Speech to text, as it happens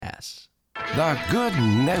The Good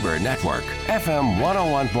Neighbor Network, FM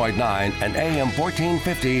 101.9 and AM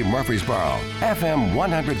 1450 Murfreesboro, FM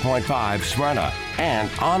 100.5 Smyrna,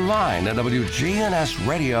 and online at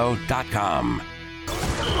WGNSradio.com.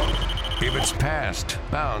 If it's passed,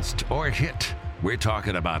 bounced, or hit, we're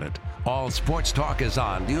talking about it. All Sports Talk is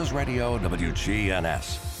on News Radio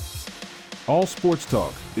WGNS. All Sports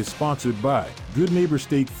Talk is sponsored by Good Neighbor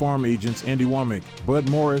State Farm Agents Andy Womack, Bud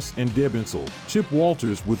Morris, and Deb Insel, Chip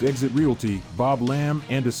Walters with Exit Realty, Bob Lamb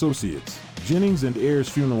and Associates, Jennings and Ayers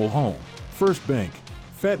Funeral Home, First Bank,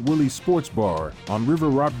 Fat Willie's Sports Bar on River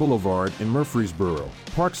Rock Boulevard in Murfreesboro,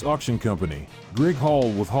 Parks Auction Company, Greg Hall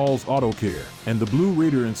with Hall's Auto Care, and the Blue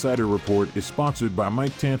Raider Insider Report is sponsored by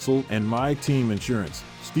Mike Tansel and My Team Insurance,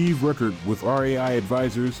 Steve Ruckert with RAI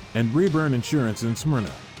Advisors, and Rayburn Insurance in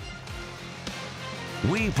Smyrna.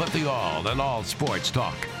 We put the all in all sports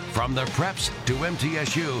talk. From the Preps to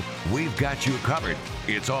MTSU, we've got you covered.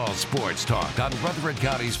 It's All Sports Talk on Rutherford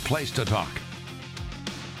County's Place to Talk.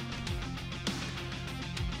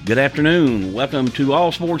 Good afternoon. Welcome to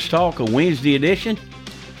All Sports Talk, a Wednesday edition.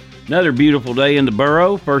 Another beautiful day in the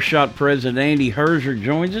borough. First Shot President Andy Herzer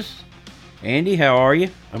joins us. Andy, how are you?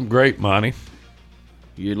 I'm great, Monty.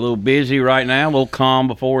 You're a little busy right now, a little calm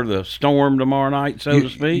before the storm tomorrow night, so to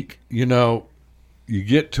speak? You know, you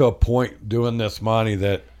get to a point doing this, Monty,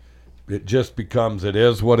 that it just becomes, it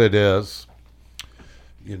is what it is.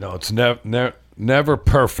 You know, it's never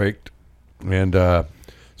perfect. And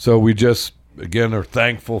so we just, again, are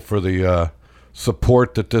thankful for the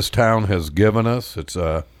support that this town has given us. It's,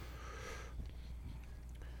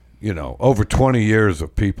 you know, over 20 years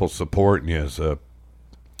of people supporting you is a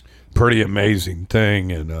pretty amazing thing.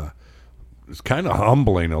 And it's kind of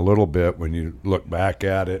humbling a little bit when you look back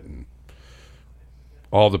at it and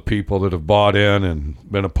all the people that have bought in and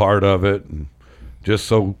been a part of it. And just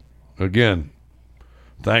so, again,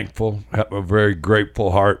 thankful, have a very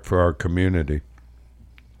grateful heart for our community.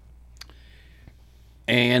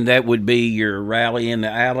 And that would be your rally in the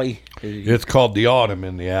alley? It's called the Autumn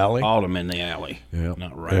in the Alley. Autumn in the Alley, yeah.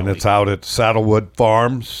 Not rally. And it's out at Saddlewood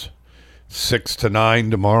Farms, 6 to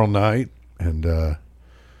 9 tomorrow night. And,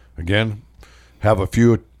 again, have a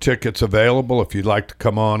few tickets available if you'd like to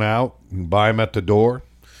come on out and buy them at the door.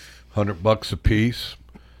 $100 a piece.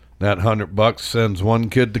 That $100 sends one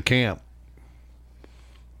kid to camp.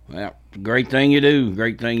 Well, great thing you do.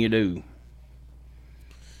 Great thing you do.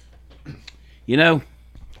 You know,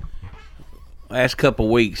 last couple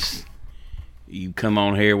of weeks, you come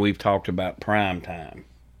on here, we've talked about prime time.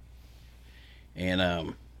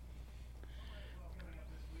 And,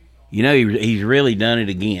 you know, he's really done it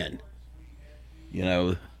again. You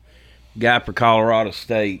know, guy for Colorado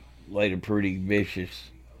State laid a pretty vicious,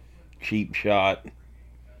 cheap shot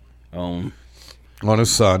on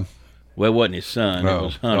his son. Well, it wasn't his son. It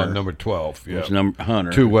was Hunter. Number 12. Yeah. It was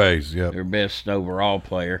Hunter. 2 ways, yeah. Their best overall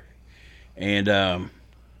player. And,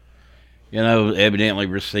 you know, evidently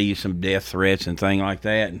received some death threats and things like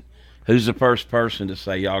that. And who's the first person to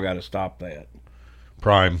say, y'all got to stop that?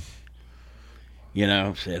 Prime. You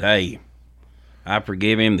know, said, hey, I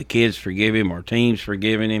forgive him. The kids forgive him. Our team's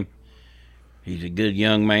forgiving him. He's a good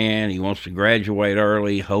young man. He wants to graduate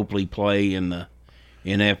early, hopefully play in the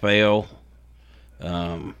NFL.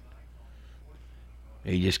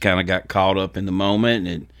 He just kind of got caught up in the moment,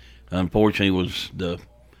 and unfortunately was the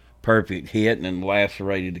perfect hit and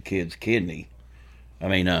lacerated the kid's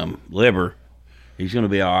liver. He's going to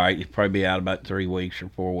be all right. He'll probably be out about 3 weeks or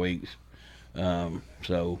 4 weeks.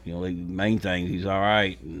 So, you know, the main thing, he's all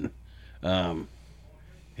right. And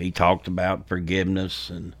he talked about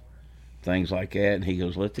forgiveness and things like that. And he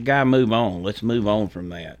goes, let the guy move on. Let's move on from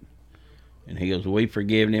that. And he goes, we've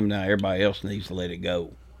forgiven him. Now everybody else needs to let it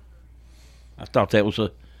go. I thought that was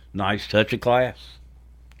a nice touch of class.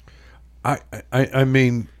 I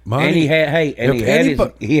mean, and he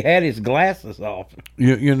had his glasses off.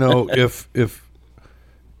 You know, if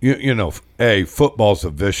you know, football's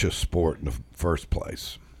a vicious sport in the first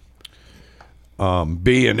place.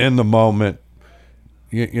 B, and in the moment,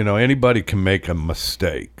 you know, anybody can make a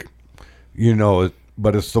mistake. You know,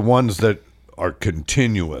 but it's the ones that are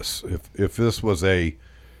continuous. If this was if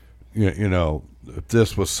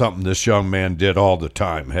this was something this young man did all the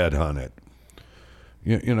time, headhunted.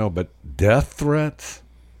 You know, but death threats.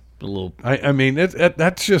 A little. I mean,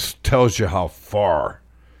 that just tells you how far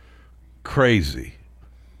crazy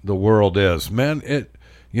the world is, man.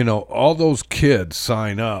 You know, all those kids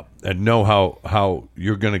sign up and know how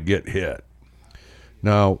you're going to get hit.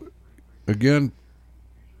 Now, again,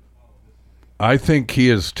 I think he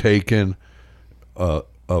has taken a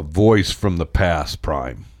voice from the past,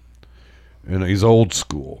 Prime. And he's old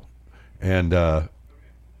school. And,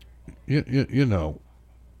 you know,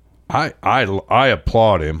 I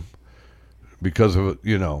applaud him because of,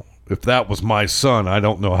 you know, if that was my son, I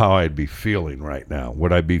don't know how I'd be feeling right now.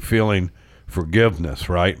 Would I be feeling forgiveness,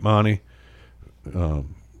 right, Monty?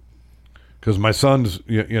 Because my son's,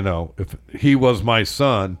 you know, if he was my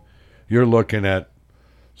son, you're looking at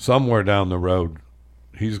somewhere down the road,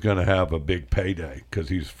 he's going to have a big payday because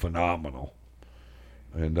he's phenomenal.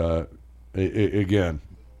 And again,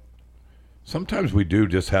 sometimes we do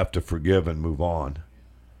just have to forgive and move on.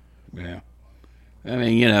 Yeah. I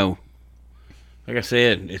mean, you know, like I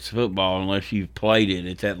said, it's football unless you've played it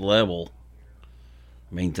at that level.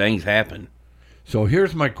 I mean, things happen. So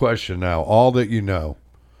here's my question now, all that you know,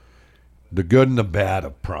 the good and the bad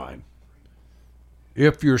of Prime.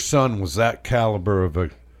 If your son was that caliber of a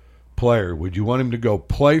player, would you want him to go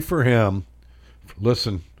play for him,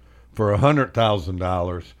 listen, for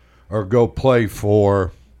 $100,000, or go play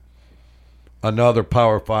for another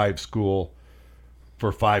Power 5 school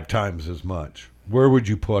for 5 times as much? Where would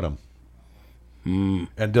you put him?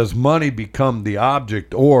 And does money become the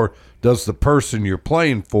object, or does the person you're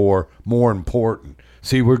playing for more important?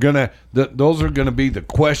 See, we're gonna those are gonna be the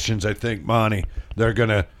questions, I think, Monty. They're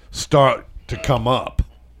gonna start to come up.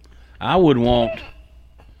 I would want,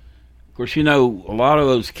 of course, you know, a lot of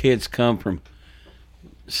those kids come from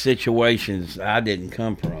situations I didn't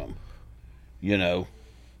come from, you know.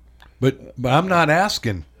 But I'm not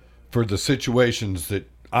asking for the situations that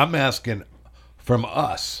I'm asking from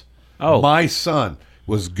us. Oh, My son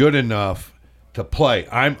was good enough to play.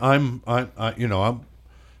 I'm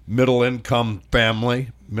middle income family,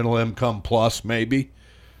 middle income plus maybe.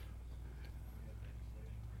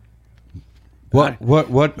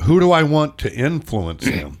 Who do I want to influence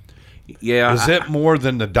him? yeah. Is it more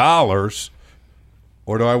than the dollars,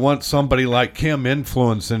 or do I want somebody like him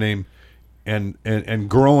influencing him and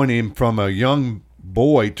growing him from a young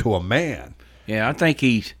boy to a man? Yeah, I think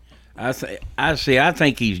he's. I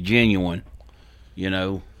think he's genuine. You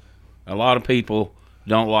know, a lot of people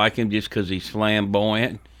don't like him just because he's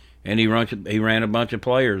flamboyant and he ran a bunch of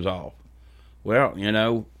players off. Well, you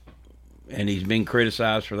know, and he's been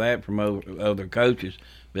criticized for that from other coaches,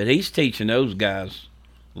 but he's teaching those guys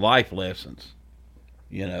life lessons.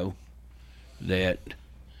 You know, that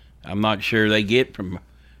I'm not sure they get from,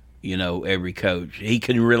 you know, every coach. He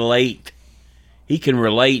can relate. He can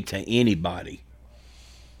relate to anybody.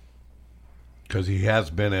 Because he has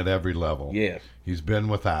been at every level. Yes. He's been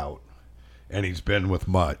without, and he's been with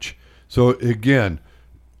much. So, again,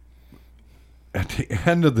 at the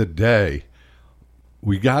end of the day,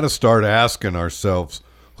 we got to start asking ourselves,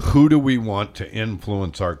 who do we want to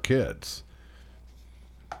influence our kids?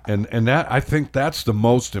 And that, I think that's the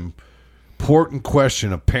most important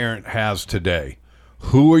question a parent has today.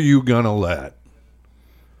 Who are you going to let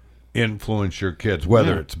influence your kids?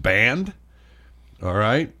 Whether it's band, all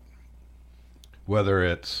right? Whether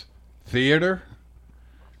it's theater,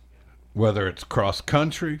 whether it's cross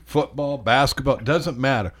country, football, basketball, it doesn't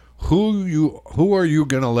matter. Who are you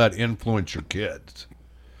going to let influence your kids?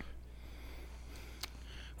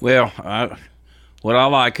 Well, what I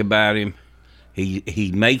like about him,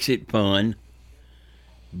 he makes it fun,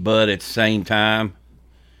 but at the same time,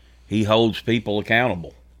 he holds people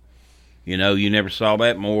accountable. You know, you never saw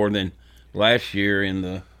that more than last year in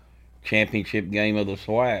the championship game of the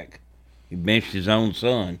SWAC. He benched his own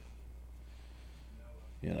son,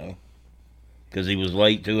 you know, because he was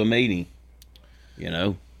late to a meeting, you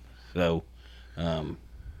know. So,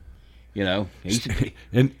 you know, he's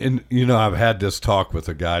and you know, I've had this talk with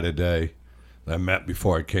a guy today that I met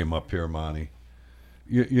before I came up here, Monty.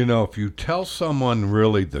 You know, if you tell someone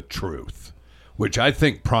really the truth, which I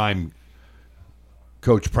think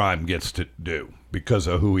Coach Prime gets to do because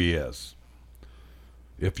of who he is.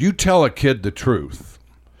 If you tell a kid the truth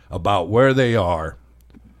about where they are,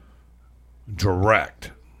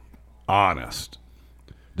 direct, honest,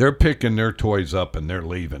 they're picking their toys up and they're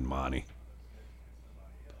leaving, Monty.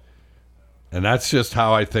 And that's just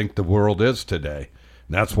how I think the world is today.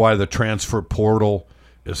 And that's why the transfer portal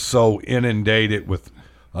is so inundated with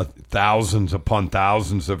thousands upon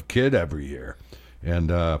thousands of kids every year.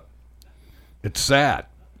 And it's sad.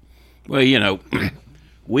 well, you know,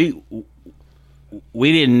 we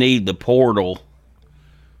didn't need the portal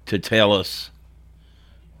to tell us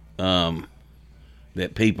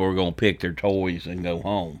that people are going to pick their toys and go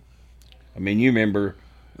home. I mean, you remember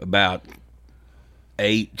about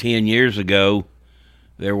 8-10 years ago,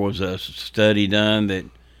 there was a study done that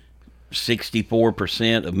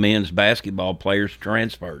 64% of men's basketball players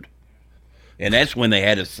transferred. And that's when they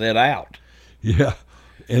had to sit out. Yeah.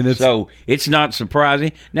 So it's not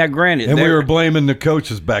surprising. Now, granted, and we were blaming the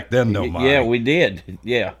coaches back then, though. Mike. Yeah, we did.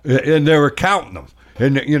 Yeah, and they were counting them.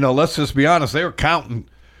 And let's just be honest, they were counting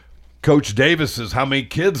Coach Davis's how many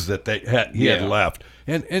kids that he had left.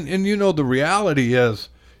 And the reality is,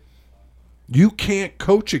 you can't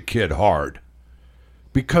coach a kid hard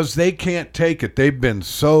because they can't take it. They've been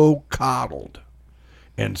so coddled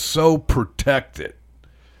and so protected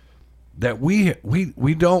that we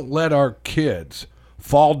don't let our kids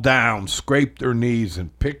fall down, scrape their knees,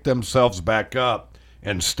 and pick themselves back up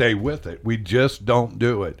and stay with it. We just don't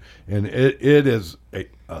do it. And it is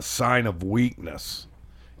a sign of weakness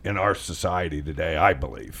in our society today, I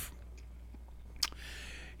believe.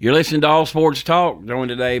 You're listening to All Sports Talk, joined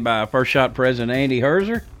today by First Shot President Andy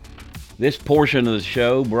Herzer. This portion of the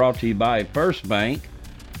show brought to you by First Bank.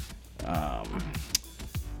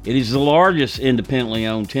 It is the largest independently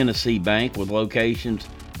owned Tennessee bank with locations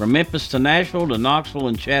from Memphis to Nashville to Knoxville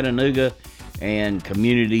and Chattanooga and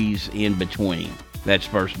communities in between. That's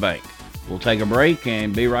First Bank. We'll take a break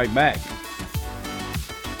and be right back.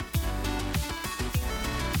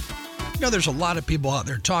 There's a lot of people out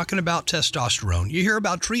there talking about testosterone. You hear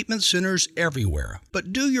about treatment centers everywhere.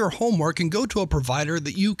 But do your homework and go to a provider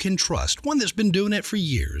that you can trust, one that's been doing it for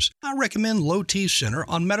years. I recommend Low T Center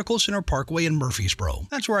on Medical Center Parkway in Murfreesboro.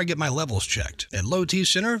 That's where I get my levels checked. At Low T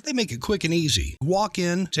Center, they make it quick and easy. Walk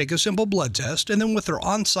in, take a simple blood test, and then with their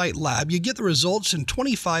on-site lab, you get the results in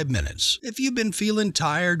 25 minutes. If you've been feeling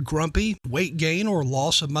tired, grumpy, weight gain, or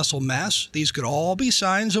loss of muscle mass, these could all be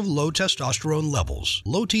signs of low testosterone levels.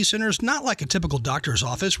 Low T Center is not like a typical doctor's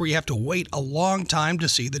office where you have to wait a long time to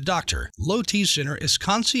see the doctor. Low T Center is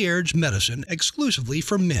concierge medicine exclusively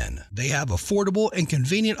for men. They have affordable and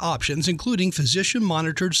convenient options, including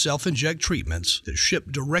physician-monitored self-inject treatments that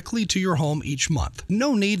ship directly to your home each month.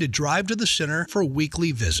 No need to drive to the center for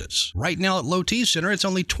weekly visits. Right now at Low T Center, it's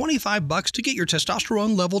only $25 to get your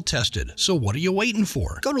testosterone level tested. So what are you waiting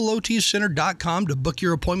for? Go to lowtcenter.com to book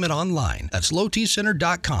your appointment online. That's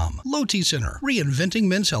lowtcenter.com. Low T Center, reinventing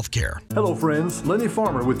men's healthcare. Hello friends, Lenny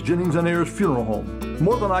Farmer with Jennings & Ayers Funeral Home.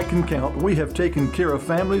 More than I can count, we have taken care of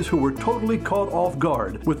families who were totally caught off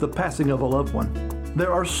guard with the passing of a loved one.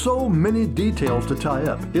 There are so many details to tie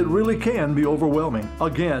up, it really can be overwhelming.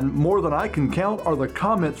 Again, more than I can count are the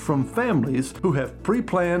comments from families who have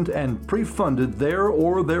pre-planned and pre-funded their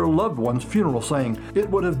or their loved one's funeral, saying, "It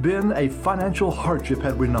would have been a financial hardship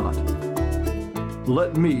had we not."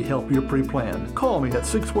 Let me help you pre-plan. Call me at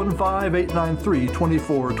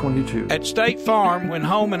 615-893-2422. At State Farm, when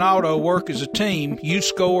home and auto work as a team, you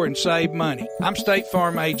score and save money. I'm State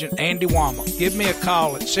Farm agent Andy Wama. Give me a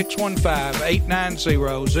call at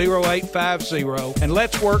 615-890-0850 and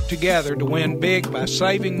let's work together to win big by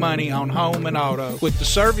saving money on home and auto. With the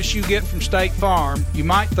service you get from State Farm, you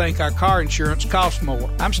might think our car insurance costs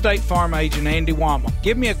more. I'm State Farm agent Andy Wama.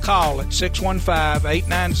 Give me a call at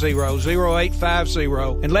 615-890-0850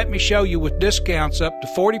 and let me show you with discounts up to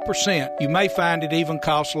 40%. You may find it even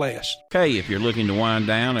costs less. Okay, if you're looking to wind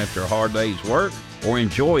down after a hard day's work or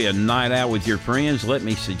enjoy a night out with your friends, let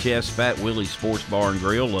me suggest Fat Willie's Sports Bar and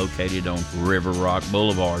Grill located on River Rock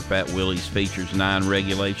Boulevard. Fat Willie's features 9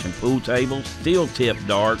 regulation pool tables, steel tip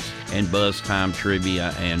darts, and buzz time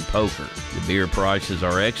trivia and poker. The beer prices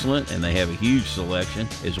are excellent and they have a huge selection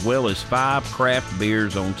as well as 5 craft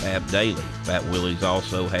beers on tap daily. Fat Willie's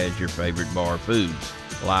also has your favorite bar foods.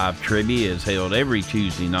 Live trivia is held every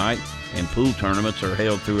Tuesday night and pool tournaments are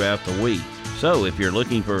held throughout the week. So if you're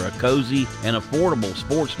looking for a cozy and affordable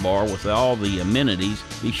sports bar with all the amenities,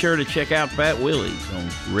 be sure to check out Fat Willie's on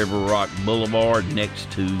River Rock Boulevard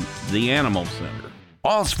next to the Animal Center.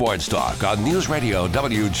 All Sports Talk on News Radio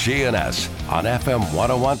WGNS on FM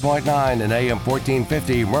 101.9 and AM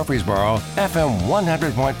 1450 Murfreesboro, FM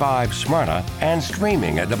 100.5 Smyrna, and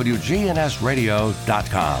streaming at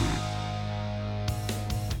WGNSradio.com.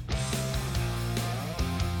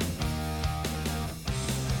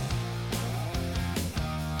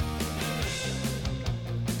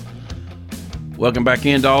 Welcome back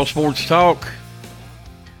into All Sports Talk.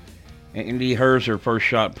 Andy Herzer, First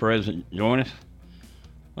Shot President, join us.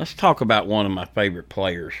 Let's talk about one of my favorite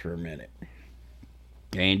players for a minute.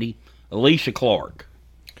 Andy, Alicia Clark.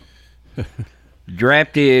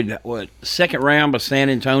 Drafted, second round by San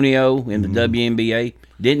Antonio in the WNBA.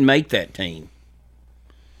 Didn't make that team.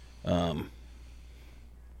 And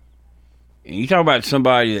you talk about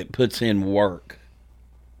somebody that puts in work.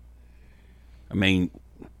 I mean,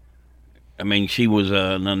 she was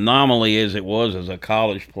an anomaly as it was as a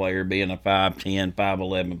college player, being a 5'10",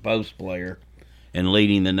 5'11" post player and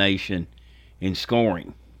leading the nation in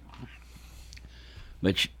scoring.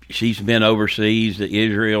 But she's been overseas to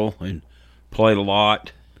Israel and played a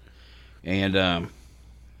lot And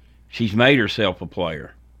she's made herself a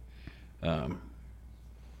player.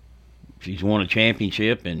 She's won a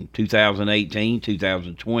championship in 2018,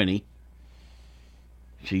 2020.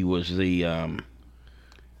 She was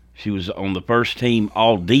she was on the first team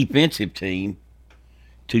all defensive team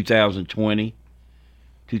 2020,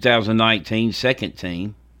 2019 second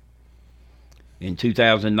team. In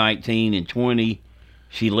 2019 and 20,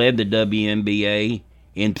 she led the WNBA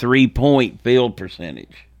in 3-point field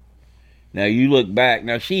percentage. Now you look back,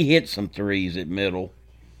 now she hit some threes at middle,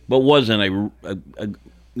 but wasn't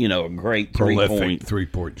a great prolific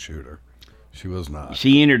three-point shooter. She was not.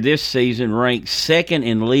 She entered this season ranked second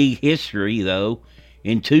in league history, though,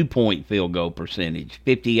 in 2-point field goal percentage,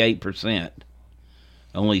 58%.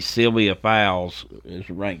 Only Sylvia Fowles is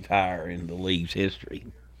ranked higher in the league's history.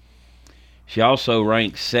 She also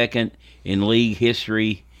ranked second in league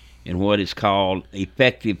history in what is called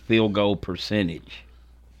effective field goal percentage.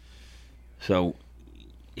 So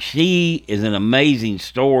she is an amazing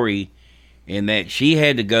story in that she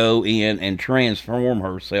had to go in and transform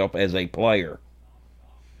herself as a player,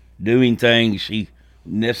 doing things she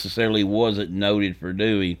necessarily wasn't noted for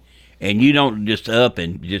doing. And you don't just up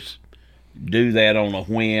and just do that on a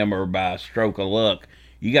whim or by a stroke of luck.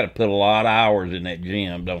 You got to put a lot of hours in that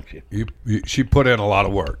gym, don't you? She put in a lot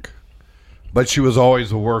of work, but she was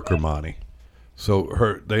always a worker, Monty.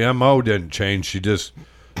 So the MO didn't change. She just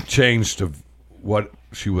changed to what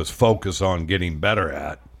she was focused on getting better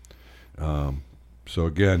at. So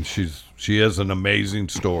again, she is an amazing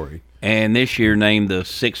story. And this year named the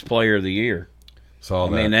 6th player of the year. I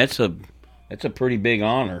mean, that's a pretty big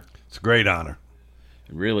honor. It's a great honor.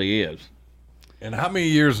 It really is. And how many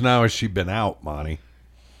years now has she been out, Monty?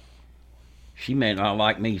 She may not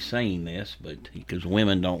like me saying this, but because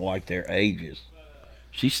women don't like their ages.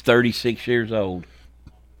 She's 36 years old.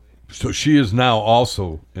 So she is now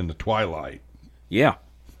also in the twilight. Yeah.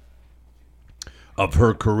 Of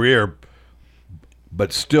her career,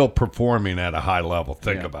 but still performing at a high level.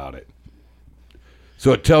 Think about it.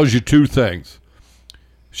 So it tells you two things.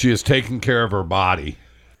 She is taking care of her body,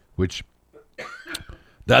 which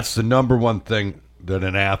that's the number one thing that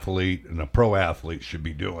an athlete and a pro athlete should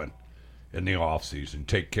be doing in the off season.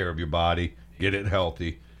 Take care of your body, get it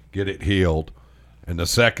healthy, get it healed. And the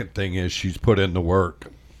second thing is she's put in the work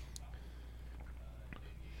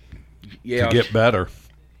to get better.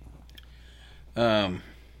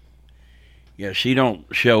 Yeah, she don't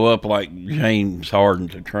show up like James Harden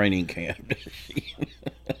to training camp, does she?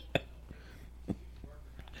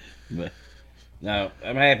 But no,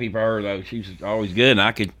 I'm happy for her though. She's always good,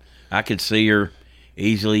 and I could see her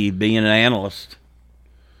easily being an analyst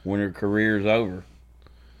when her career's over.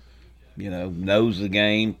 You know, knows the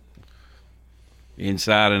game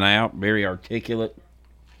inside and out, very articulate.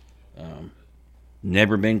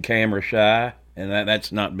 Never been camera shy, and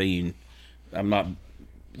that's not being. I'm not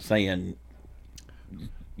saying.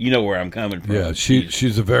 You know where I'm coming from. Yeah,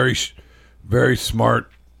 she's a very, very smart.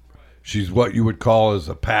 She's what you would call as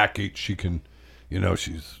a package. She can,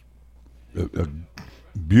 she's a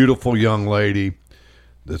beautiful young lady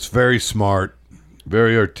that's very smart,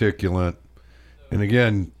 very articulate. And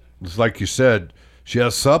again, it's like you said, she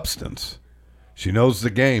has substance. She knows the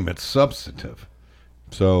game. It's substantive.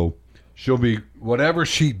 So she'll be, whatever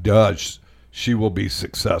she does, she will be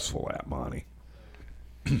successful at, Monty.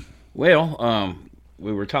 Well,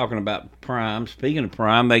 we were talking about Prime. Speaking of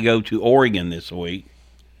Prime, they go to Oregon this week.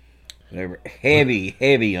 They're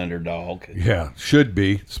heavy underdog. Yeah, should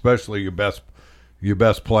be, especially your best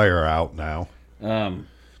player out now.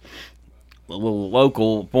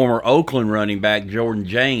 Local former Oakland running back Jordan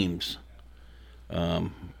James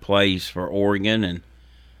plays for Oregon, and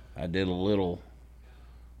I did a little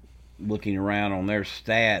looking around on their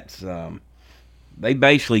stats. They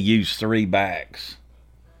basically use 3 backs,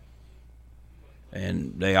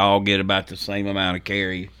 and they all get about the same amount of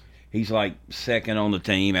carry. He's like second on the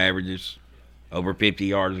team, averages over 50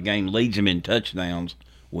 yards a game, leads him in touchdowns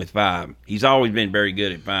with 5. He's always been very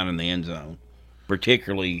good at finding the end zone,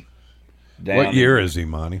 particularly down. What year is he,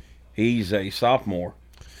 Monty? He's a sophomore.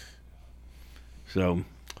 So,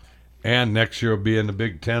 and next year will be in the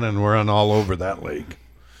Big Ten, and we're on all over that league.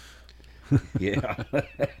 Yeah.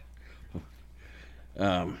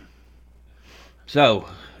 So,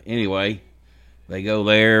 anyway, they go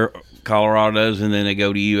there, Colorado's, and then they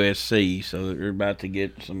go to USC. So they're about to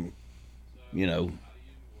get some,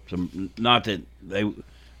 not that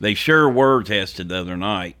they sure were tested the other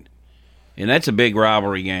night. And that's a big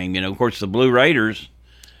rivalry game. Of course, the Blue Raiders,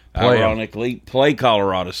 ironically, play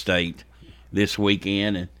Colorado State this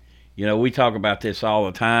weekend. And, we talk about this all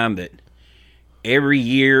the time, that every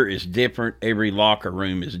year is different. Every locker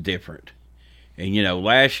room is different. And,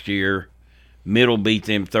 last year, Middle beat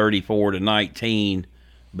them 34-19,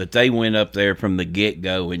 but they went up there from the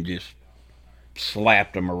get-go and just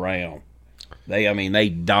slapped them around. They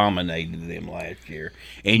dominated them last year.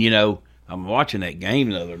 And, I'm watching that game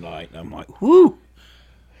the other night, and I'm like, whoo!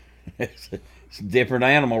 It's a different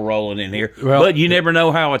animal rolling in here. Well, but you never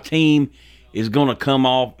know how a team is going to come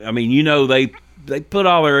off. They put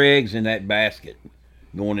all their eggs in that basket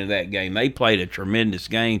going into that game. They played a tremendous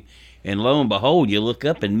game. And lo and behold, you look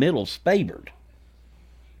up and Middle's favored.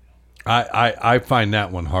 I find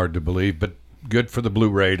that one hard to believe, but good for the Blue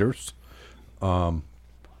Raiders.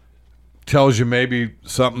 Tells you maybe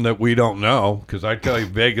something that we don't know, because I tell you,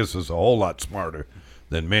 Vegas is a whole lot smarter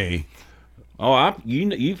than me. Oh,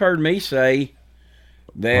 you've heard me say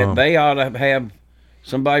that they ought to have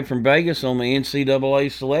somebody from Vegas on the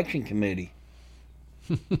NCAA selection committee.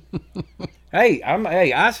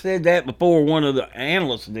 I said that before one of the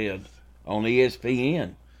analysts did on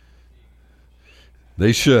ESPN.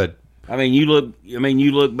 They should. You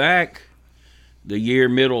look back the year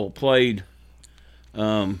Middle played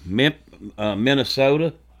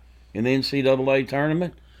Minnesota in the NCAA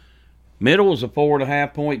tournament. Middle was a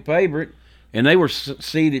 4.5-point favorite, and they were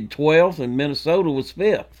seeded 12th, and Minnesota was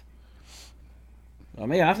 5th.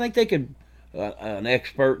 I think they could. An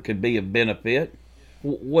expert could be of benefit.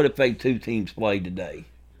 What if two teams played today?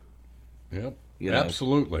 Yep,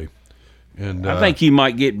 absolutely. And I think you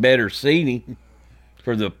might get better seeding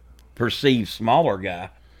for the perceived smaller guy.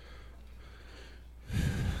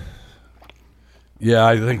 Yeah,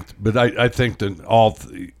 I think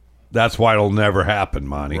that that's why it'll never happen,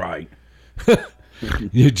 Monty. Right.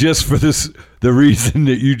 You just for the reason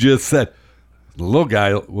that you just said, the little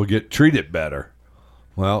guy will get treated better.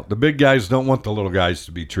 Well, the big guys don't want the little guys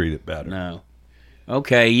to be treated better. No.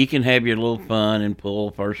 Okay, you can have your little fun and pull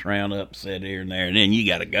a first round upset here and there, and then you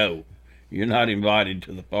got to go. You're not invited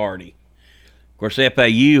to the party. Of course,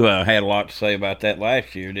 FAU had a lot to say about that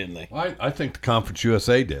last year, didn't they? I think the Conference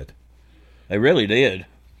USA did. They really did.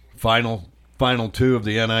 Final two of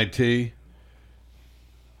the NIT.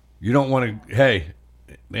 You don't want to. Hey,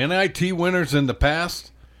 the NIT winners in the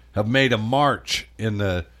past have made a march in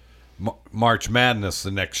the March Madness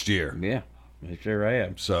the next year. Yeah, they sure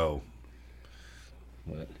have. So,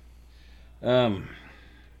 but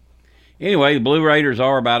anyway, the Blue Raiders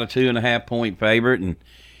are about a 2.5-point favorite, and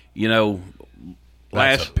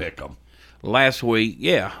that's a pick 'em. Last week,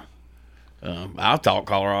 yeah. I thought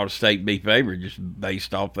Colorado State be favored just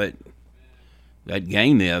based off that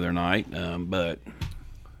game the other night, but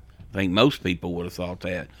I think most people would have thought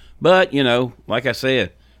that. But, like I said,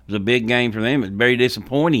 it was a big game for them. It's a very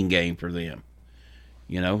disappointing game for them.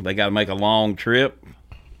 They got to make a long trip.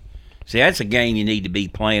 See, that's a game you need to be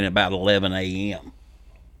playing about 11 a.m.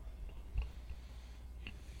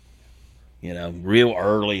 Real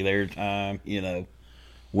early their time,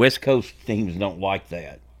 West Coast teams don't like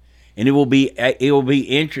that. And it will be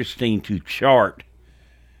interesting to chart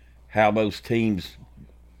how those teams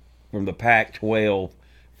from the Pac-12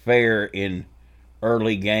 fare in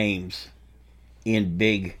early games in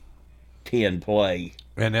Big Ten play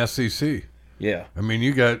and SEC. Yeah,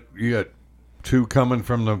 you got two coming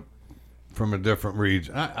from a different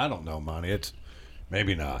region. I don't know, Monty. It's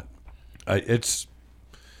maybe not. It's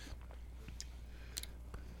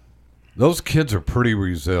those kids are pretty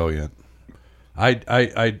resilient.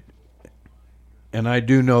 And I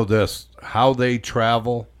do know this, how they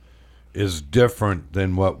travel is different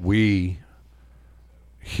than what we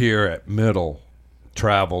here at Middle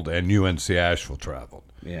traveled and UNC Asheville traveled.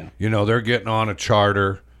 Yeah. They're getting on a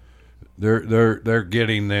charter. They're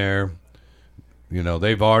getting there.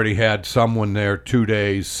 They've already had someone there 2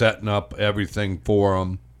 days setting up everything for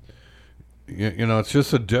them. It's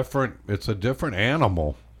just a different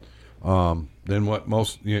animal than what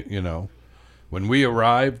most, when we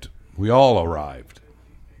arrived, we all arrived.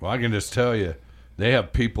 Well, I can just tell you, they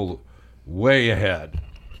have people way ahead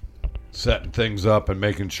setting things up and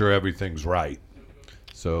making sure everything's right.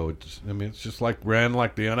 So, it's just ran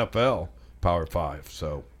like the NFL, Power 5.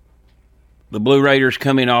 So, the Blue Raiders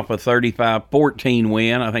coming off a 35-14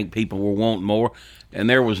 win. I think people were wanting more. And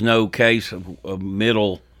there was no case of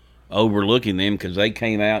Middle overlooking them because they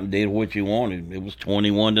came out and did what you wanted. It was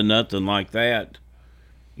 21-0 like that,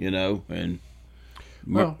 and...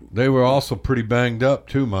 Well, they were also pretty banged up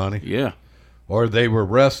too, Monty. Yeah. Or they were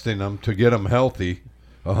resting them to get them healthy,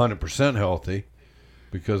 100% healthy,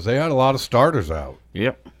 because they had a lot of starters out.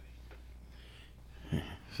 Yep.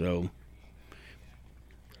 So,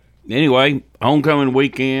 anyway, homecoming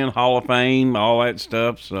weekend, Hall of Fame, all that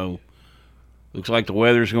stuff. So, looks like the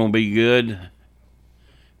weather's going to be good.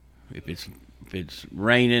 If it's If it's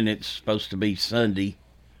raining, it's supposed to be Sunday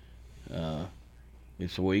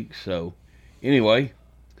this week. So, anyway,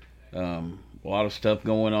 a lot of stuff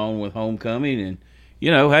going on with homecoming. And,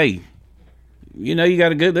 hey, you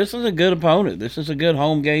got this is a good opponent. This is a good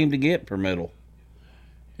home game to get for Middle.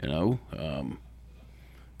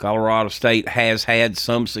 Colorado State has had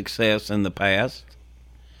some success in the past.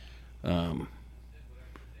 And,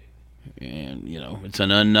 it's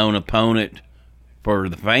an unknown opponent for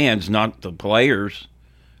the fans, not the players,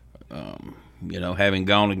 having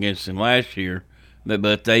gone against them last year.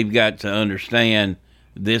 But they've got to understand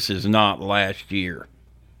this is not last year.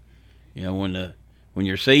 When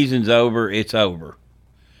your season's over, it's over.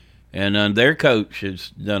 And their coach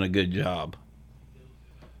has done a good job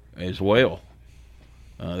as well.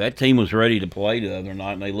 That team was ready to play the other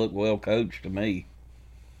night, and they looked well coached to me.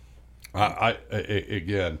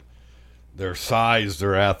 Again, their size,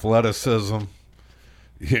 their athleticism,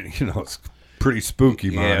 it's pretty spooky.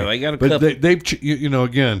 Yeah, they got a but couple. They've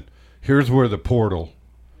again, here's where the portal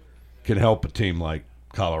can help a team like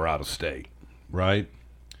Colorado State, right?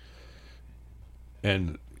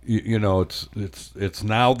 And it's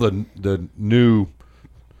now the new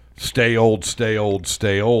stay old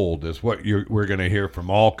is what we're going to hear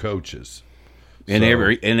from all coaches in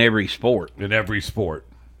every sport. In every sport.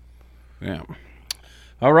 Yeah.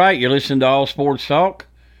 All right, you're listening to All Sports Talk.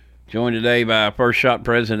 Joined today by First Shot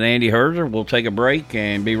President Andy Herzer. We'll take a break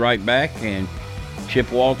and be right back, and Chip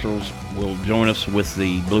Walters will join us with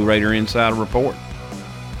the Blue Raider Insider Report.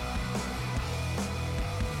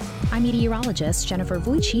 I'm meteorologist Jennifer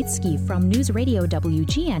Wojcicki from News Radio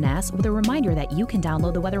WGNS with a reminder that you can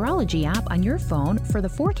download the Weatherology app on your phone for the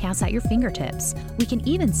forecast at your fingertips. We can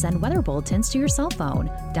even send weather bulletins to your cell phone.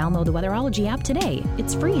 Download the Weatherology app today.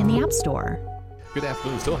 It's free in the App Store. Good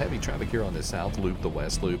afternoon. Still heavy traffic here on the South Loop, the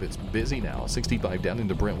West Loop. It's busy now. 65 down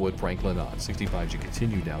into Brentwood, Franklin on 65 as you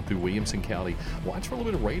continue down through Williamson County. Watch for a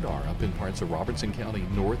little bit of radar up in parts of Robertson County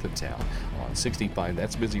north of town. On 65,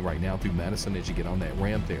 that's busy right now through Madison as you get on that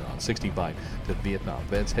ramp there on 65 to Vietnam.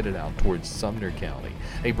 That's headed out towards Sumner County.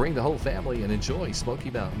 Hey, bring the whole family and enjoy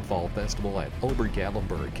Smoky Mountain Fall Festival at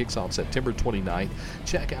Obergatlinburg. Kicks off September 29th.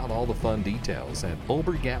 Check out all the fun details at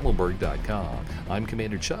obergatlinburg.com. I'm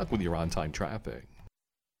Commander Chuck with your on-time traffic.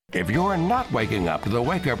 If you're not waking up to the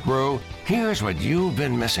Wake Up Crew, here's what you've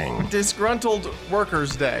been missing. Disgruntled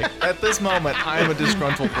Workers Day. At this moment, I'm a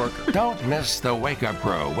disgruntled worker. Don't miss the Wake Up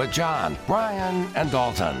Crew with John, Brian, and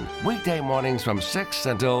Dalton. Weekday mornings from 6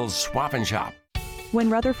 until Swap and Shop. When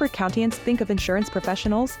Rutherford Countyans think of insurance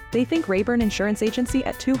professionals, they think Rayburn Insurance Agency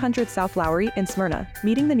at 200 South Lowry in Smyrna,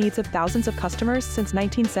 meeting the needs of thousands of customers since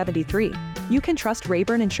 1973. You can trust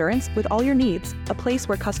Rayburn Insurance with all your needs, a place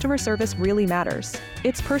where customer service really matters.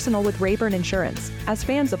 It's personal with Rayburn Insurance, as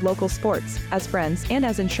fans of local sports, as friends, and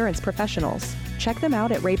as insurance professionals. Check them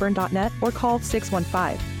out at rayburn.net or call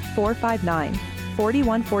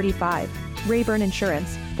 615-459-4145. Rayburn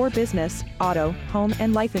Insurance, for business, auto, home,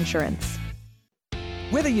 and life insurance.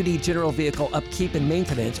 Whether you need general vehicle upkeep and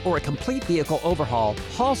maintenance or a complete vehicle overhaul,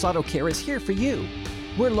 Hall's Auto Care is here for you.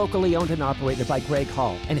 We're locally owned and operated by Greg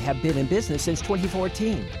Hall and have been in business since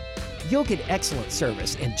 2014. You'll get excellent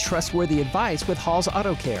service and trustworthy advice with Hall's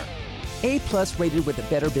Auto Care. A+ rated with the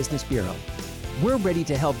Better Business Bureau. We're ready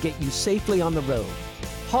to help get you safely on the road.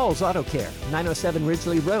 Hall's Auto Care, 907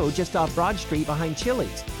 Ridgely Road, just off Broad Street behind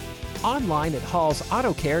Chili's. Online at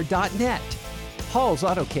hallsautocare.net. Hall's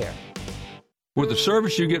Auto Care. With the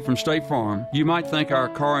service you get from State Farm, you might think our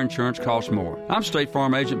car insurance costs more. I'm State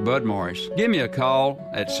Farm Agent Bud Morris. Give me a call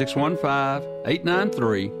at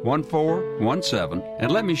 615-893-1417 and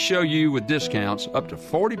let me show you with discounts up to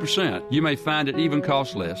 40%. You may find it even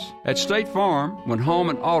costs less. At State Farm, when home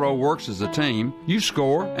and auto works as a team, you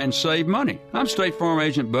score and save money. I'm State Farm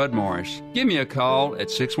Agent Bud Morris. Give me a call at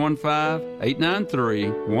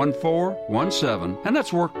 615-893-1417 and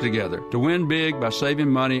let's work together to win big by saving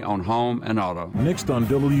money on home and auto. Next on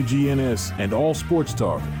WGNS and All Sports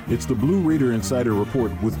Talk, it's the Blue Raider Insider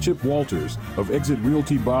Report with Chip Walters of Exit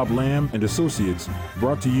Realty Bob Lamb and Associates,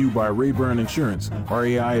 brought to you by Rayburn Insurance,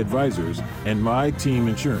 RAI Advisors, and My Team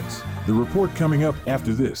Insurance. The report coming up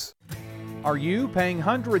after this. Are you paying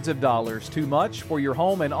hundreds of dollars too much for your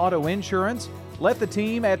home and auto insurance? Let the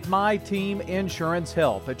team at My Team Insurance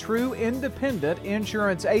help, a true independent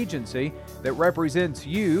insurance agency that represents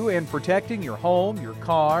you in protecting your home, your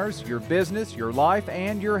cars, your business, your life,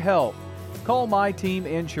 and your health. Call My Team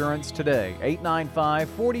Insurance today,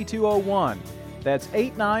 895-4201. That's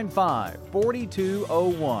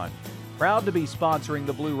 895-4201. Proud to be sponsoring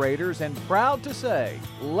the Blue Raiders and proud to say,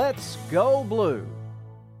 let's go Blue.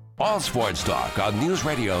 All sports talk on News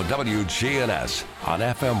Radio WGNS on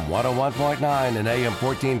FM 101.9 and AM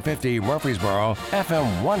 1450 Murfreesboro,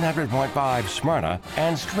 FM 100.5 Smyrna,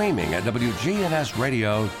 and streaming at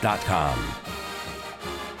WGNSradio.com.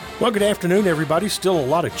 Well, good afternoon, everybody. Still a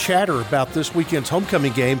lot of chatter about this weekend's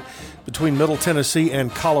homecoming game between Middle Tennessee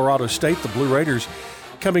and Colorado State. The Blue Raiders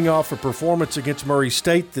coming off a performance against Murray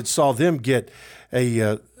State that saw them get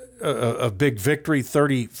a big victory,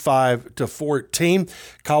 35-14.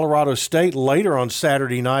 Colorado State later on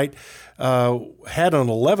Saturday night had an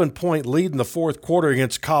 11-point lead in the fourth quarter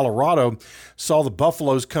against Colorado, saw the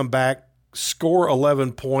Buffaloes come back, score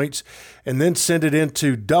 11 points, and then send it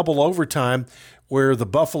into double overtime where the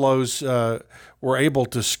Buffaloes were able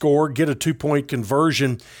to score, get a 2-point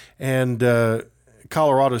conversion, and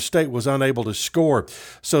Colorado State was unable to score.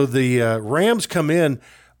 So the Rams come in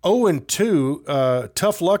 0-2,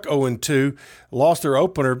 tough luck 0-2, lost their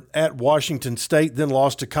opener at Washington State, then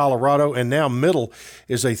lost to Colorado, and now Middle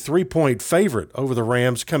is a 3-point favorite over the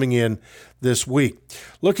Rams coming in this week.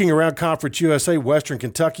 Looking around Conference USA, Western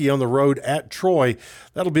Kentucky on the road at Troy.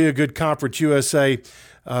 That'll be a good Conference USA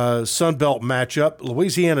Sun Belt matchup.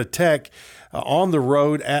 Louisiana Tech on the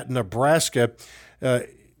road at Nebraska.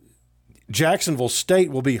 Jacksonville State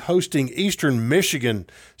will be hosting Eastern Michigan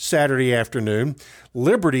Saturday afternoon.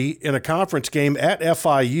 Liberty in a conference game at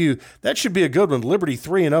FIU. That should be a good one. Liberty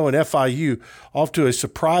 3-0 and FIU off to a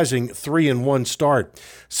surprising 3-1 start.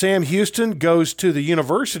 Sam Houston goes to the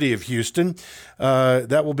University of Houston.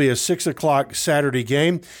 That will be a 6 o'clock Saturday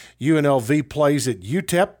game. UNLV plays at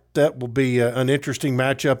UTEP. That will be an interesting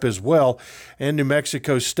matchup as well. And New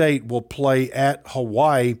Mexico State will play at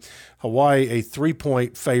Hawaii. Hawaii, a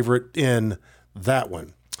 3-point favorite in that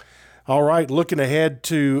one. All right, looking ahead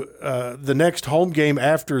to the next home game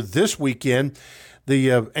after this weekend,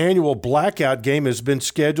 the annual Blackout game has been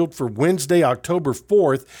scheduled for Wednesday, October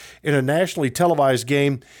 4th in a nationally televised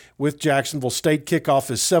game with Jacksonville State.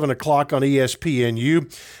 Kickoff is 7 o'clock on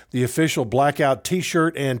ESPNU. The official Blackout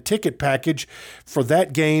T-shirt and ticket package for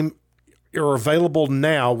that game are available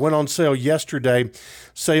now. Went on sale yesterday.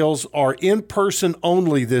 Sales are in person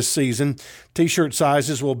only this season. T-shirt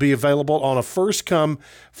sizes will be available on a first-come,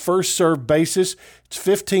 first-served basis. It's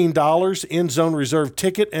 $15 in-zone reserved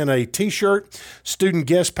ticket and a T-shirt. Student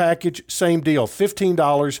guest package, same deal,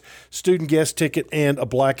 $15 student guest ticket and a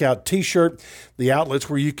Blackout T-shirt. The outlets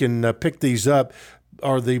where you can pick these up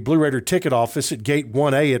are the Blue Raider ticket office at Gate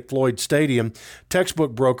 1A at Floyd Stadium,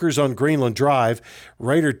 Textbook Brokers on Greenland Drive,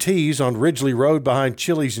 Raider Tees on Ridgely Road behind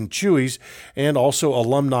Chili's and Chewy's, and also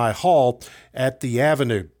Alumni Hall at the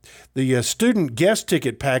Avenue. The student guest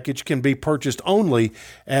ticket package can be purchased only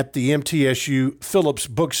at the MTSU Phillips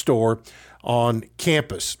Bookstore on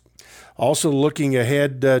campus. Also looking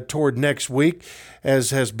ahead toward next week,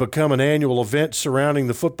 as has become an annual event surrounding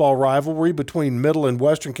the football rivalry between Middle and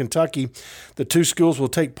Western Kentucky, the two schools will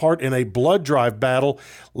take part in a blood drive battle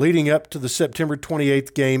leading up to the September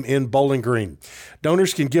 28th game in Bowling Green.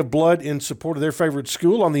 Donors can give blood in support of their favorite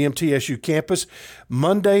school on the MTSU campus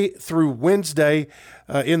Monday through Wednesday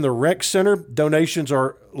in the Rec Center. Donations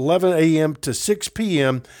are 11 a.m. to 6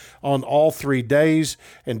 p.m. on all 3 days,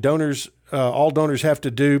 and all donors have to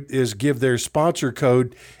do is give their sponsor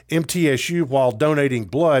code MTSU while donating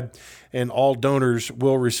blood, and all donors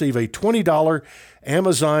will receive a $20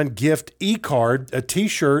 Amazon gift e-card, a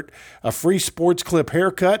T-shirt, a free sports clip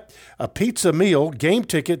haircut, a pizza meal, game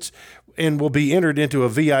tickets, and will be entered into a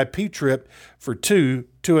VIP trip for two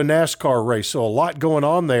to a NASCAR race. So a lot going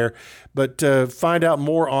on there, but find out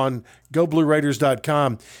more on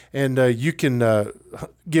GoBlueRaiders.com, and you can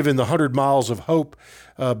give in the 100 Miles of Hope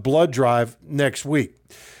blood drive next week.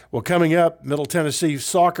 Well, coming up, Middle Tennessee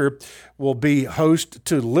Soccer will be host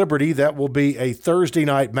to Liberty. That will be a Thursday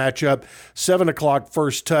night matchup, 7 o'clock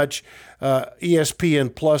first touch.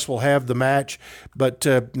 ESPN Plus will have the match, but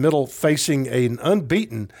Middle facing an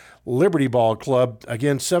unbeaten Liberty Ball Club,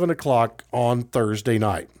 again, 7 o'clock on Thursday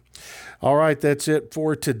night. All right, that's it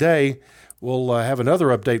for today. We'll have another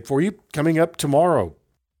update for you coming up tomorrow.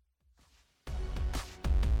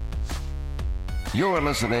 You're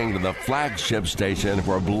listening to the flagship station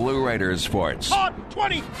for Blue Raiders sports. Caught,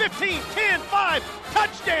 20, 15, 10, 5,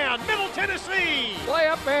 touchdown, Middle Tennessee. Play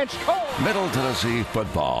up and score. Middle Tennessee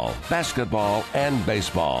football, basketball, and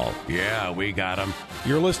baseball. Yeah, we got them.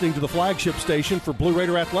 You're listening to the flagship station for Blue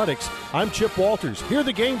Raider Athletics. I'm Chip Walters. Hear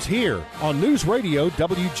the games here on News Radio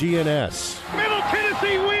WGNS. Middle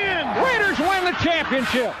Tennessee wins. Raiders win the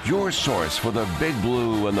championship. Your source for the Big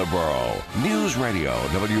Blue and the Borough. News Radio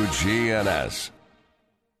WGNS.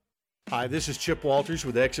 Hi, this is Chip Walters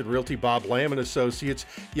with Exit Realty Bob Lamb & Associates.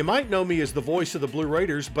 You might know me as the voice of the Blue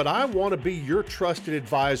Raiders, but I want to be your trusted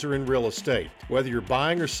advisor in real estate. Whether you're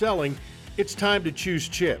buying or selling, it's time to choose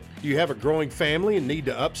Chip. Do you have a growing family and need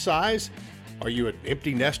to upsize? Are you an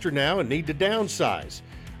empty nester now and need to downsize?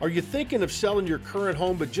 Are you thinking of selling your current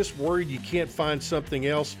home but just worried you can't find something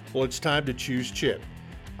else? Well, it's time to choose Chip.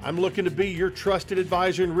 I'm looking to be your trusted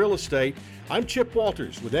advisor in real estate. I'm Chip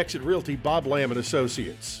Walters with Exit Realty Bob Lamb &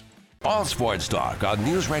 Associates. All Sports Talk on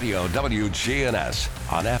News Radio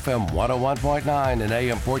WGNS on FM 101.9 and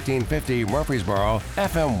AM 1450 Murfreesboro,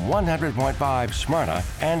 FM 100.5 Smyrna,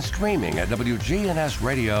 and streaming at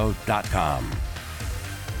WGNSradio.com.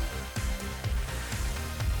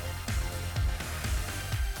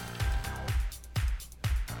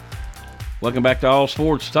 Welcome back to All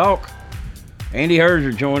Sports Talk. Andy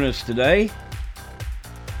Herzer joining us today.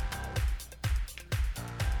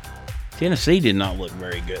 Tennessee did not look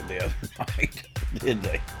very good the other night, did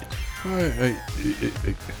they?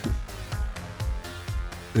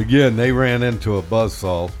 Again, they ran into a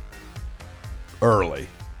buzzsaw early.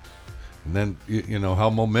 And then, you know,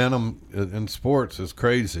 how momentum in sports is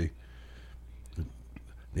crazy.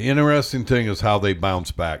 The interesting thing is how they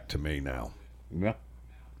bounce back to me now. Yeah.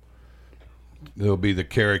 It'll be the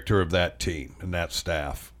character of that team and that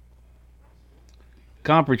staff.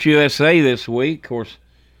 Conference USA this week, of course.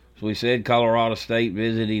 As we said, Colorado State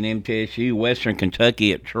visiting MTSU, Western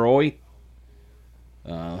Kentucky at Troy,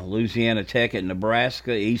 Louisiana Tech at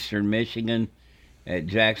Nebraska, Eastern Michigan at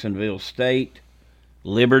Jacksonville State,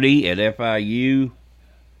 Liberty at FIU,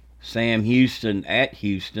 Sam Houston at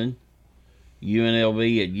Houston,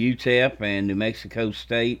 UNLV at UTEP, and New Mexico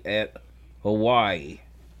State at Hawaii.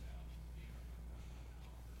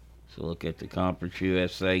 So look at the Conference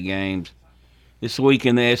USA games. This week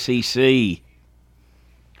in the SEC,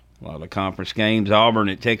 a lot of conference games. Auburn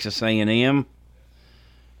at Texas A&M,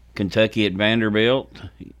 Kentucky at Vanderbilt,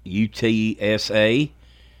 UTSA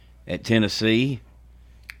at Tennessee.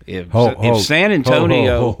 If San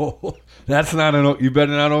Antonio, that's not you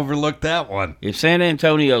better not overlook that one. If San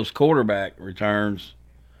Antonio's quarterback returns,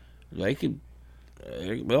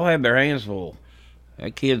 they'll have their hands full.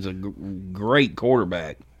 That kid's a great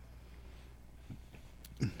quarterback.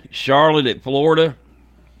 Charlotte at Florida.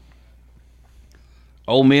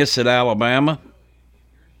 Ole Miss at Alabama.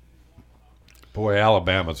 Boy,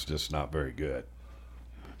 Alabama's just not very good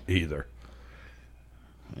either.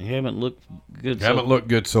 They haven't looked good. Looked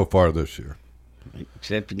good so far this year,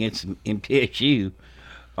 except against MTSU.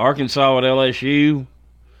 Arkansas at LSU.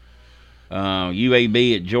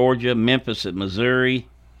 UAB at Georgia. Memphis at Missouri,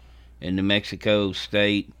 and New Mexico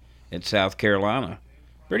State at South Carolina.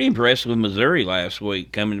 Pretty impressed with Missouri last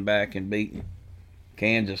week, coming back and beating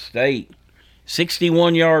Kansas State.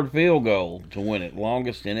 61-yard field goal to win it,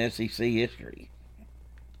 longest in SEC history.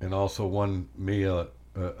 And also won me a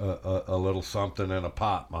little something in a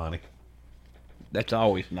pot, Monty. That's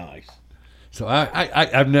always nice. So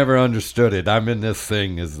I've never understood it. I'm in this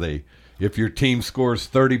thing if your team scores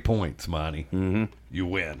 30 points, Monty, you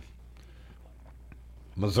win.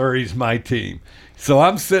 Missouri's my team. So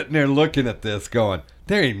I'm sitting there looking at this going,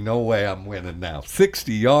 there ain't no way I'm winning now.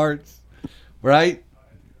 60 yards, right?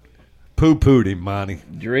 Poo-pooed him, Monty.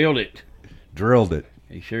 Drilled it.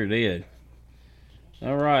 He sure did.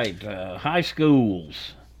 All right, high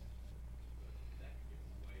schools.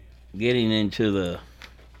 Getting into the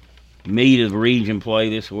meat of region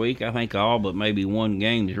play this week. I think all but maybe one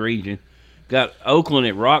game's region. Got Oakland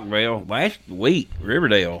at Rockville. Last week,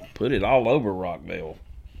 Riverdale put it all over Rockville.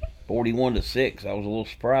 41-6. I was a little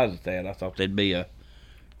surprised at that. I thought that'd be a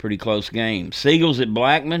pretty close game. Seagulls at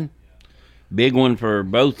Blackman. Big one for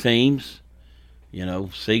both teams. You know,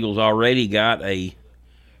 Seagulls already got a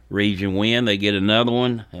region win. They get another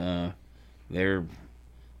one. They're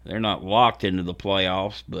not locked into the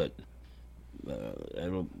playoffs, but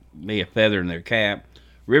it'll be a feather in their cap.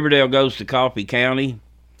 Riverdale goes to Coffee County.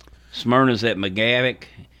 Smyrna's at McGavock.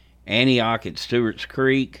 Antioch at Stewart's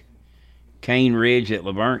Creek. Cane Ridge at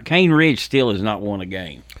Laverne. Cane Ridge still has not won a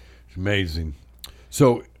game. It's amazing.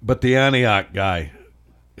 So, but the Antioch guy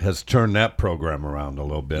has turned that program around a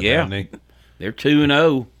little bit, hasn't he? They're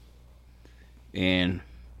 2-0 in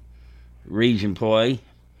region play.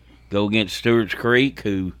 Go against Stewart's Creek,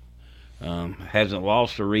 who hasn't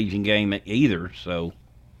lost a region game either. So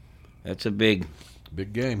that's a big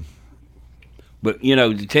game. But, you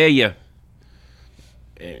know, to tell you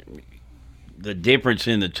the difference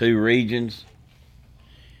in the two regions,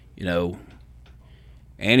 you know,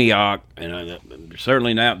 Antioch, and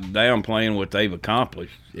certainly not downplaying what they've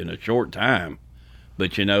accomplished in a short time,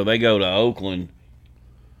 but, you know, they go to Oakland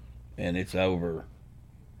and it's over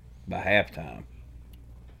by halftime.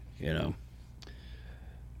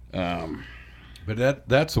 But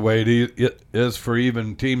that's the way it is for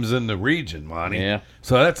even teams in the region, Monty. Yeah.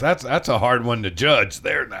 So that's a hard one to judge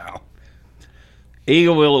there now.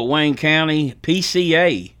 Eagleville at Wayne County,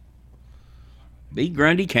 PCA beat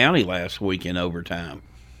Grundy County last week in overtime.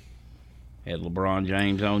 Had LeBron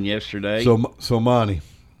James on yesterday. So Monty,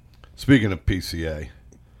 speaking of PCA,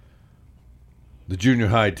 the junior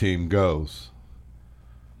high team goes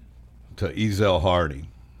to Ezell Harding.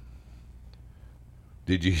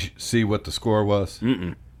 Did you see what the score was?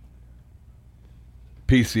 Mm-mm.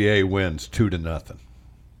 PCA wins 2-0.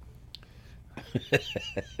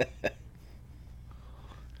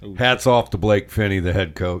 Hats off to Blake Finney, the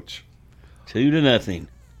head coach. 2-0.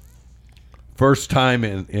 First time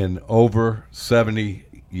in over 70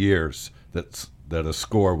 years that a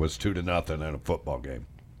score was 2-0 in a football game.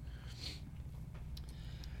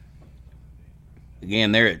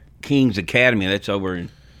 Again, they're at Kings Academy. That's over in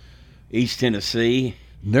East Tennessee.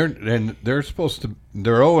 They're supposed to.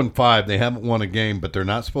 They're 0-5. They haven't won a game, but they're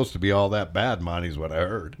not supposed to be all that bad. Monty's what I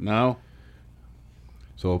heard. No.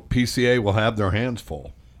 So PCA will have their hands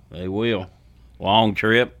full. They will. Long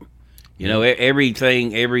trip.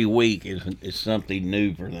 Everything every week is something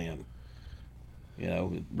new for them.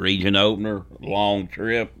 Region opener, long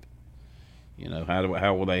trip.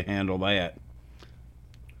 How will they handle that?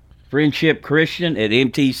 Friendship Christian at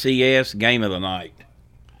MTCS, game of the night.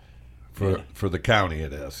 For the county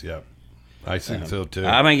it is, yeah. I think so too.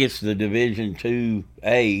 I think it's the Division II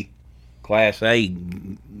Class A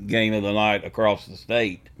game of the night across the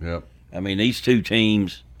state. Yep. I mean, these two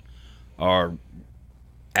teams are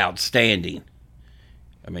outstanding.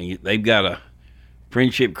 I mean, they've got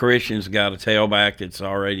Friendship Christian's got a tailback that's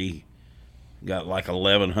already got like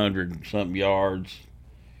 1,100 something yards.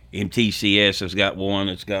 MTCS has got one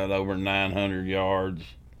that's got over 900 yards.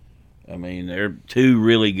 I mean, they're two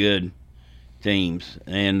really good teams,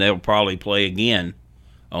 and they'll probably play again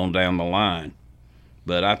on down the line.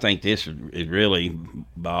 But I think this is really,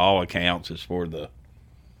 by all accounts, is for the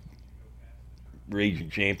region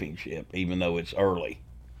championship, even though it's early,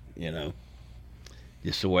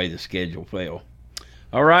 just the way the schedule fell.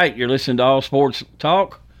 All right, you're listening to All Sports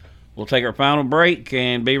Talk. We'll take our final break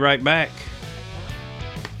and be right back.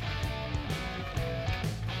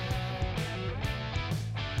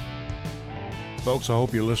 Folks, I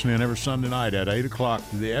hope you're listening every Sunday night at 8 o'clock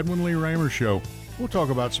to the Edwin Lee Raymer Show. We'll talk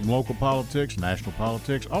about some local politics, national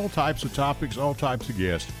politics, all types of topics, all types of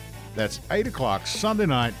guests. That's 8 o'clock Sunday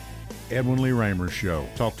night, Edwin Lee Raymer Show.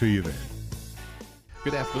 Talk to you then.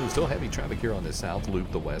 Good afternoon. Still heavy traffic here on the South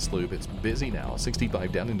Loop, the West Loop. It's busy now.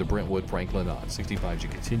 65 down into Brentwood, Franklin on 65 as you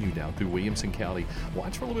continue down through Williamson County.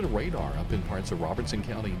 Watch for a little bit of radar up in parts of Robertson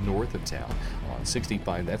County north of town. On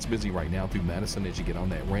 65, that's busy right now through Madison as you get on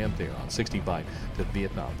that ramp there on 65 to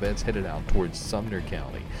Vietnam. That's headed out towards Sumner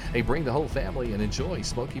County. Hey, bring the whole family and enjoy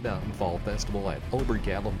Smoky Mountain Fall Festival at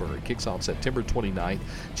Obergatlinburg. Kicks off September 29th.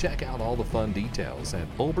 Check out all the fun details at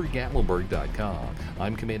obergatlinburg.com.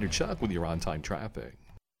 I'm Commander Chuck with your on-time traffic.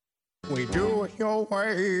 We do it your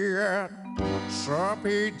way at Sir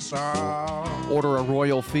Pizza. Order a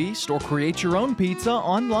royal feast or create your own pizza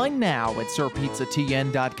online now at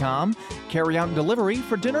sirpizzatn.com. Carry out and delivery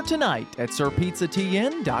for dinner tonight at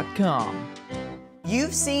sirpizzatn.com.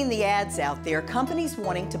 You've seen the ads out there, companies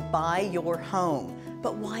wanting to buy your home.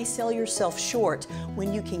 But why sell yourself short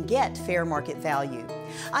when you can get fair market value?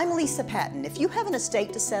 I'm Lisa Patton. If you have an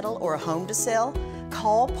estate to settle or a home to sell,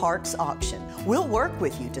 call Parks Auction. We'll work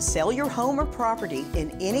with you to sell your home or property in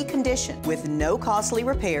any condition with no costly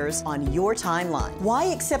repairs on your timeline. Why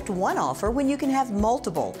accept one offer when you can have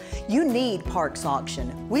multiple? You need Parks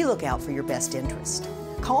Auction. We look out for your best interest.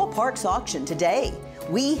 Call Parks Auction today.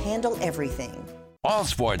 We handle everything. All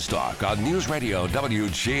Sports Talk on News Radio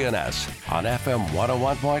WGNS on FM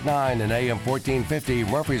 101.9 and AM 1450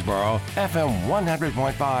 Murfreesboro, FM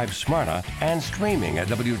 100.5 Smyrna, and streaming at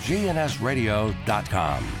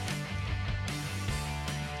WGNSradio.com.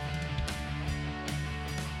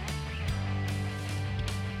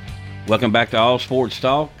 Welcome back to All Sports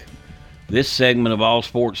Talk. This segment of All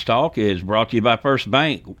Sports Talk is brought to you by First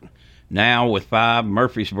Bank, now with 5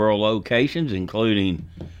 Murfreesboro locations, including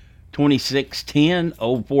 2610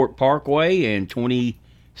 Old Fort Parkway and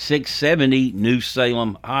 2670 New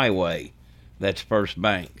Salem Highway. That's First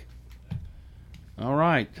Bank. All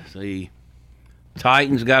right. The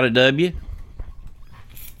Titans got a W.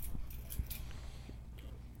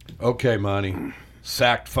 Okay, Monty.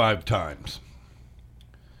 Sacked 5 times.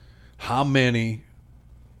 How many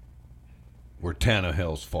were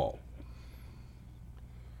Tannehill's fault?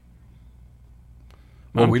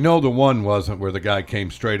 Well, we know the one wasn't where the guy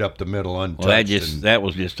came straight up the middle untouched.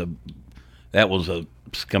 Well, that was a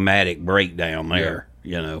schematic breakdown there.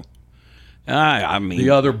 You know, I mean the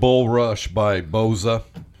other bull rush by Boza.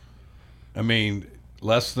 I mean,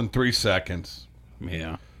 less than 3 seconds.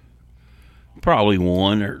 Yeah. Probably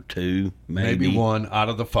 1 or 2, maybe. Maybe 1 out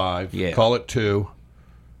of the 5. Yeah. Call it 2.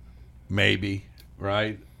 Maybe,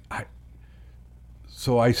 right?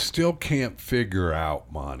 So I still can't figure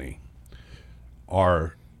out, Monty,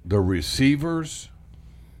 are the receivers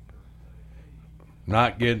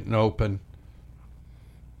not getting open,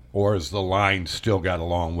 or has the line still got a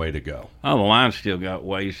long way to go? Oh, the line's still got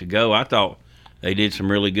ways to go. I thought they did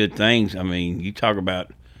some really good things. I mean, you talk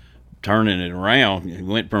about turning it around. It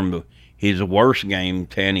went from his worst game,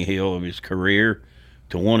 Tannehill, of his career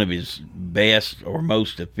to one of his best or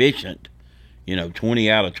most efficient,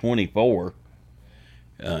 20 out of 24.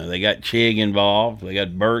 They got Chig involved. They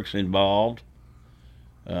got Burks involved.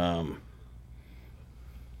 They're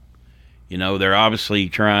obviously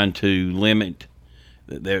trying to limit.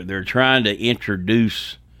 They're trying to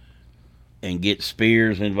introduce and get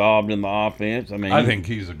Spears involved in the offense. I mean, I think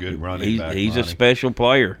he's a good running back. He's a special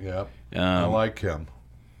player. Yep. I like him.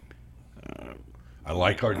 I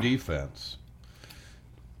like our defense.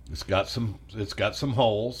 It's got some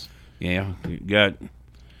holes. Yeah, you got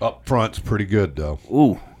up front's pretty good though.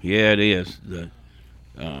 Ooh, yeah, it is.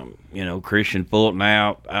 Christian Fulton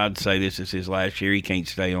out. I'd say this is his last year. He can't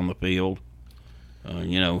stay on the field.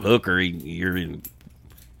 Hooker, you're in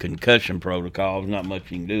concussion protocols. Not much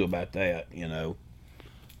you can do about that.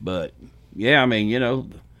 But yeah, I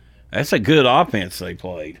mean, that's a good offense they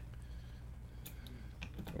played.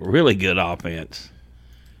 Really good offense,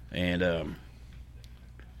 and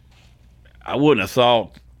I wouldn't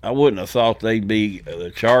have thought they'd be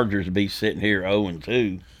the Chargers be sitting here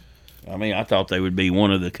 0-2. I mean, I thought they would be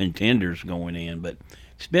one of the contenders going in, but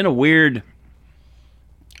it's been a weird.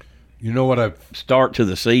 You know what I've start to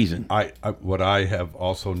the season. What I have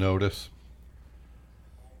also noticed,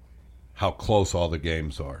 how close all the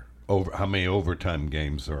games are. Over how many overtime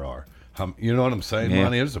games there are. You know what I'm saying, Yeah.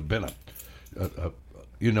 Monty? There's been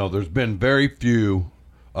there's been very few,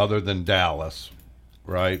 other than Dallas,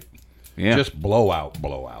 right? Yeah. Just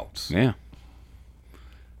blowouts. Yeah.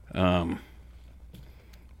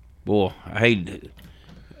 Boy, I hate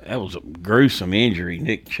that was a gruesome injury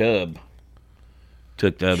Nick Chubb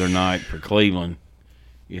took the other night for Cleveland.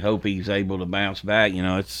 You hope he's able to bounce back.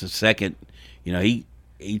 It's the second.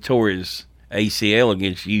 He tore his ACL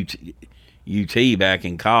against UT back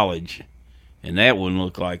in college, and that one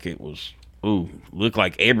looked like it was. Looked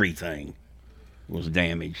like everything was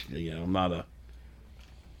damaged. I'm not a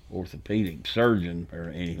orthopedic surgeon or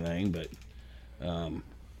anything, but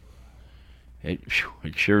it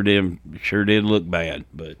sure did look bad.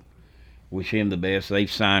 But wish him the best.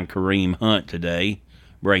 They've signed Kareem Hunt today.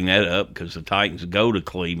 Bring that up because the Titans go to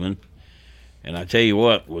Cleveland, and I tell you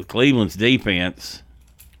what, with Cleveland's defense,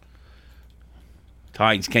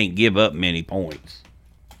 Titans can't give up many points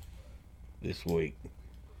this week.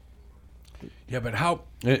 Yeah, but how?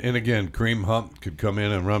 And again, Kareem Hunt could come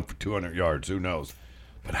in and run for 200 yards. Who knows?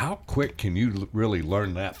 But how quick can you really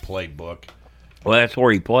learn that playbook? Well, that's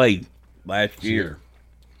where he played last year.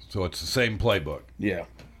 So it's the same playbook. Yeah.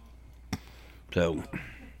 So,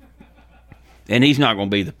 and he's not going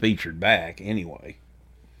to be the featured back anyway.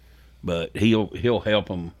 But he'll help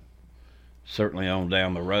them certainly on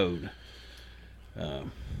down the road.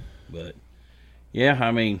 But yeah,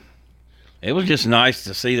 I mean, it was just nice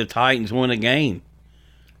to see the Titans win a game.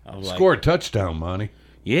 Score a touchdown, Monty.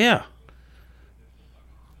 Yeah.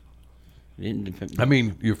 I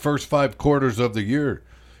mean, your first 5 quarters of the year,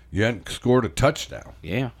 you hadn't scored a touchdown.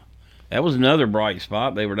 Yeah. That was another bright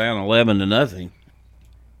spot. They were down 11-0.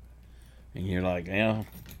 And you're like, yeah,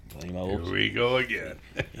 same old. Here we go again.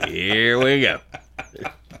 Here we go.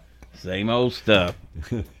 Same old stuff.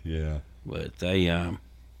 Yeah. But they, in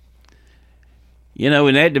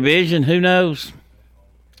that division, who knows?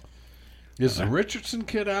 Is the Richardson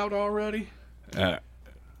kid out already?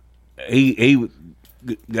 He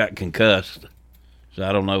got concussed, so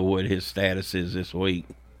I don't know what his status is this week.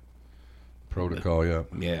 Protocol, yeah.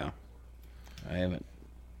 Yeah, I haven't.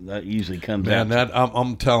 That usually comes Man, out.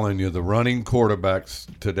 I'm telling you, the running quarterbacks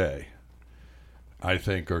today, I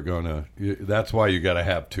think are gonna. That's why you got to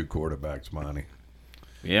have 2 quarterbacks, Monty.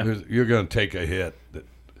 Yeah, you're going to take a hit, and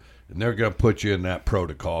they're going to put you in that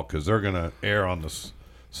protocol because they're going to err on the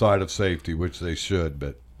side of safety, which they should.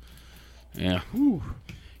 But yeah,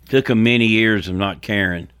 took them many years of not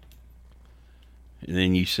caring, and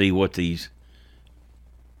then you see what these,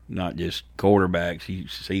 not just quarterbacks, you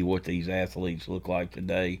see what these athletes look like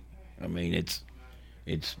today. I mean,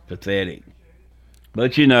 It's pathetic.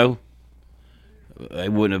 But, you know, they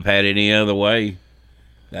wouldn't have had it any other way.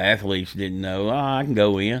 The athletes didn't know, I can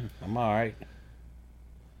go in. I'm all right.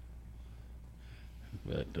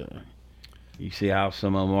 But you see how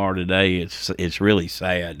some of them are today. It's really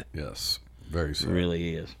sad. Yes, very sad. It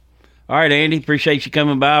really is. All right, Andy, appreciate you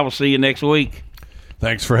coming by. We'll see you next week.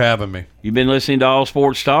 Thanks for having me. You've been listening to All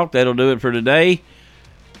Sports Talk. That'll do it for today.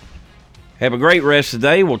 Have a great rest of the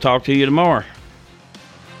day. We'll talk to you tomorrow.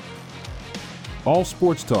 All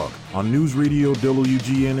Sports Talk on News Radio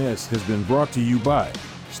WGNS has been brought to you by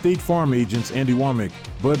State Farm agents Andy Womack,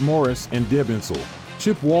 Bud Morris, and Deb Insel.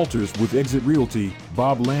 Chip Walters with Exit Realty,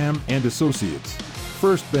 Bob Lamb and Associates.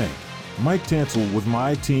 First Bank, Mike Tansel with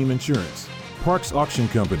My Team Insurance. Parks Auction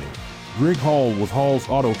Company, Greg Hall with Hall's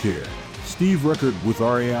Auto Care. Steve Ruckert with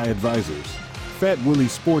RAI Advisors. Fat Willie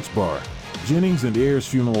Sports Bar, Jennings and Ayers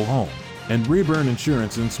Funeral Home, and Rayburn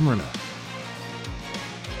Insurance in Smyrna.